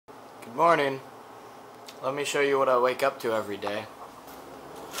Good morning. Let me show you what I wake up to every day.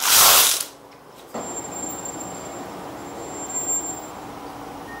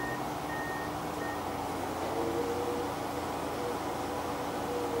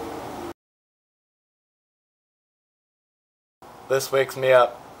 This wakes me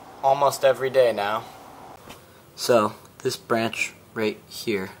up almost every day now. So, this branch right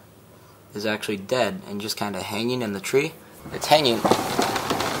here is actually dead and just kind of hanging in the tree. It's hanging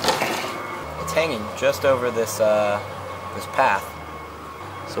just over this this path.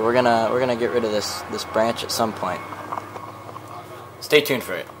 So we're gonna get rid of this branch at some point. Stay tuned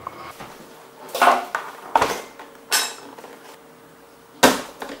for it.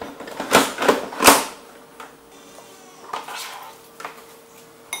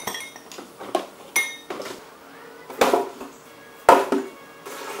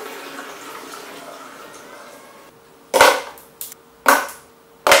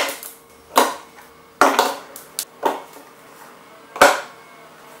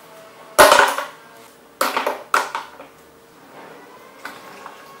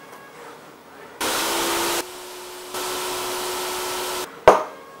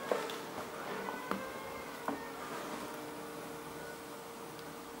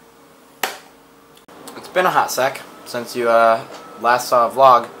 It's been a hot sec since you last saw a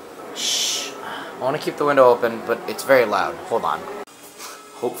vlog. Shh. I want to keep the window open, but it's very loud. Hold on.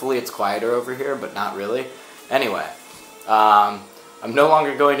 Hopefully it's quieter over here, but not really. Anyway, I'm no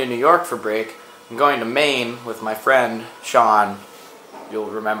longer going to New York for break. I'm going to Maine with my friend Sean. You'll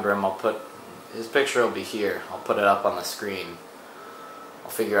remember him. I'll put his picture will be here. I'll put it up on the screen.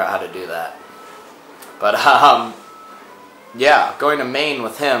 I'll figure out how to do that. But yeah, going to Maine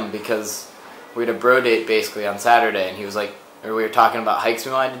with him because we had a bro date basically on Saturday, and he was like, or we were talking about hikes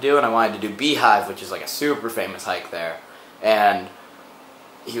we wanted to do, and I wanted to do Beehive, which is like a super famous hike there. And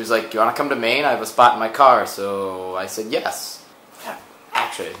he was like, do you want to come to Maine? I have a spot in my car. So I said yes.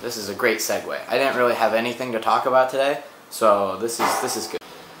 Actually, this is a great segue. I didn't really have anything to talk about today, so this is good.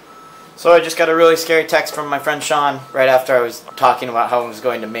 So I just got a really scary text from my friend Sean right after I was talking about how I was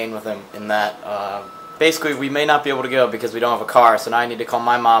going to Maine with him, in that basically we may not be able to go because we don't have a car, so now I need to call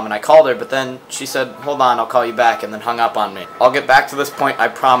my mom. And I called her, but then she said, hold on, I'll call you back, and then hung up on me. I'll get back to this point, I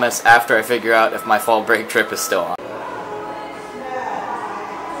promise, after I figure out if my fall break trip is still on.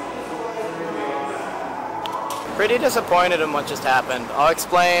 Pretty disappointed in what just happened. I'll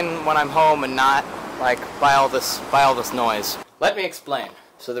explain when I'm home and not like by all this noise. Let me explain.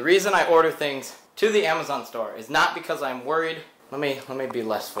 So the reason I order things to the Amazon store is not because I'm worried. Let me be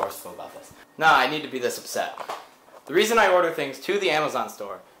less forceful about this. No, I need to be this upset. The reason I order things to the Amazon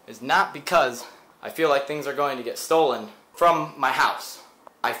store is not because I feel like things are going to get stolen from my house.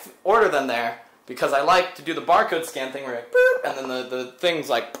 I order them there because I like to do the barcode scan thing where like, boop, and then the thing's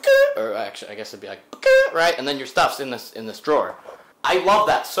like, or actually I guess it'd be like, right, and then your stuff's in this drawer. I love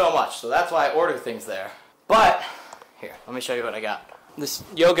that so much, so that's why I order things there. But here, let me show you what I got. This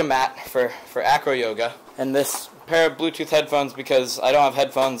yoga mat for acro yoga, and this pair of Bluetooth headphones because I don't have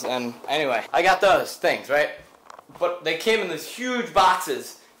headphones. And anyway, I got those things, right? But they came in these huge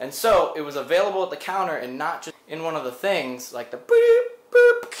boxes, and so it was available at the counter and not just in one of the things like the boop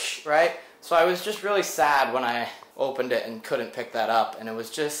boop, right? So I was just really sad when I opened it and couldn't pick that up, and it was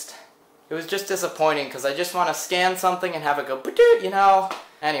just disappointing because I just want to scan something and have it go, you know.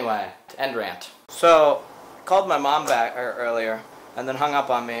 Anyway, end rant. So I called my mom back earlier, and then hung up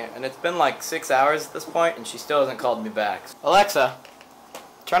on me, and it's been like 6 hours at this point, and she still hasn't called me back. Alexa,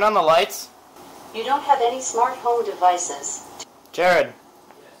 turn on the lights. You don't have any smart home devices. Jared,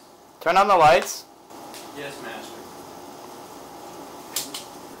 yes. Turn on the lights. Yes, master.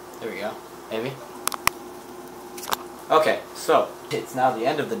 There we go. Maybe. Okay, so it's now the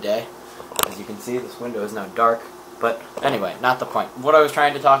end of the day. As you can see, this window is now dark. But anyway, not the point. What I was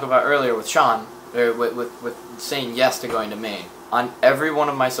trying to talk about earlier with Sean, or with saying yes to going to Maine. On every one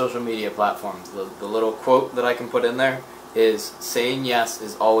of my social media platforms, the little quote that I can put in there is, saying yes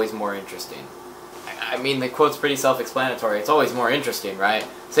is always more interesting. I mean, the quote's pretty self-explanatory. It's always more interesting, right?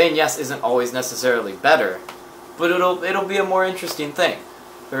 Saying yes isn't always necessarily better, but it'll be a more interesting thing.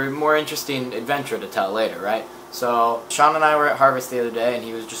 Or a more interesting adventure to tell later, right? So, Sean and I were at Harvest the other day, and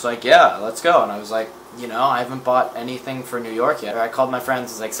he was just like, yeah, let's go. And I was like, you know, I haven't bought anything for New York yet. I called my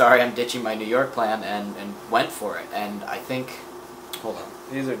friends, I was like, sorry, I'm ditching my New York plan, and went for it. And I think, hold on,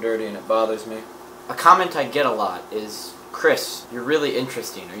 these are dirty and it bothers me. A comment I get a lot is, Chris, you're really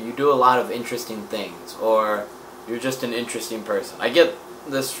interesting, or you do a lot of interesting things, or you're just an interesting person. I get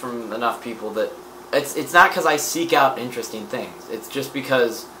this from enough people that it's not because I seek out interesting things. It's just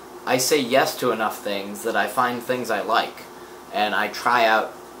because I say yes to enough things that I find things I like, and I try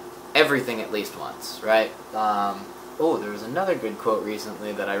out everything at least once, right? Oh, there was another good quote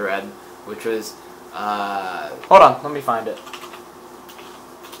recently that I read, which was, hold on, let me find it.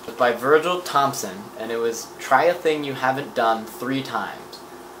 It's by Virgil Thompson, and it was, try a thing you haven't done 3 times.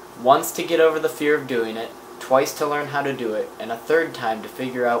 Once to get over the fear of doing it, twice to learn how to do it, and a 3rd time to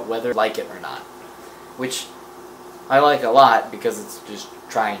figure out whether you like it or not. Which I like a lot because it's just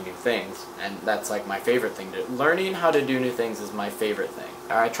trying new things, and that's like my favorite thing to do. Learning how to do new things is my favorite thing.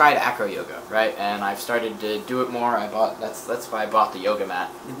 I tried acro yoga, right, and I've started to do it more. That's why I bought the yoga mat.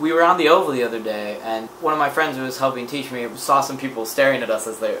 We were on the oval the other day, and one of my friends who was helping teach me saw some people staring at us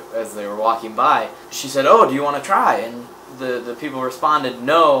as they were walking by. She said, "Oh, do you want to try?" And the people responded,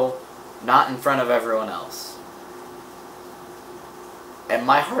 "No, not in front of everyone else." And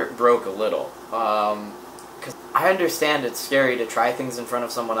my heart broke a little. Because I understand it's scary to try things in front of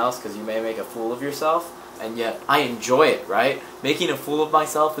someone else because you may make a fool of yourself, and yet I enjoy it, right? Making a fool of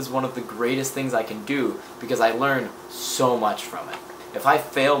myself is one of the greatest things I can do because I learn so much from it. If I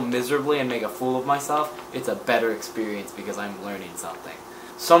fail miserably and make a fool of myself, it's a better experience because I'm learning something.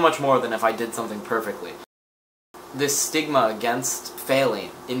 So much more than if I did something perfectly. This stigma against failing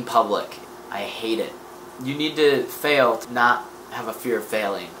in public, I hate it. You need to fail to not have a fear of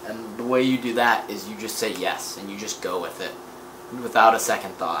failing, and the way you do that is you just say yes and you just go with it without a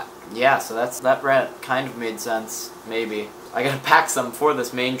second thought. Yeah, so that rant kind of made sense, maybe. I gotta pack some for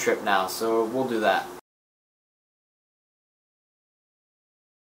this main trip now, so we'll do that.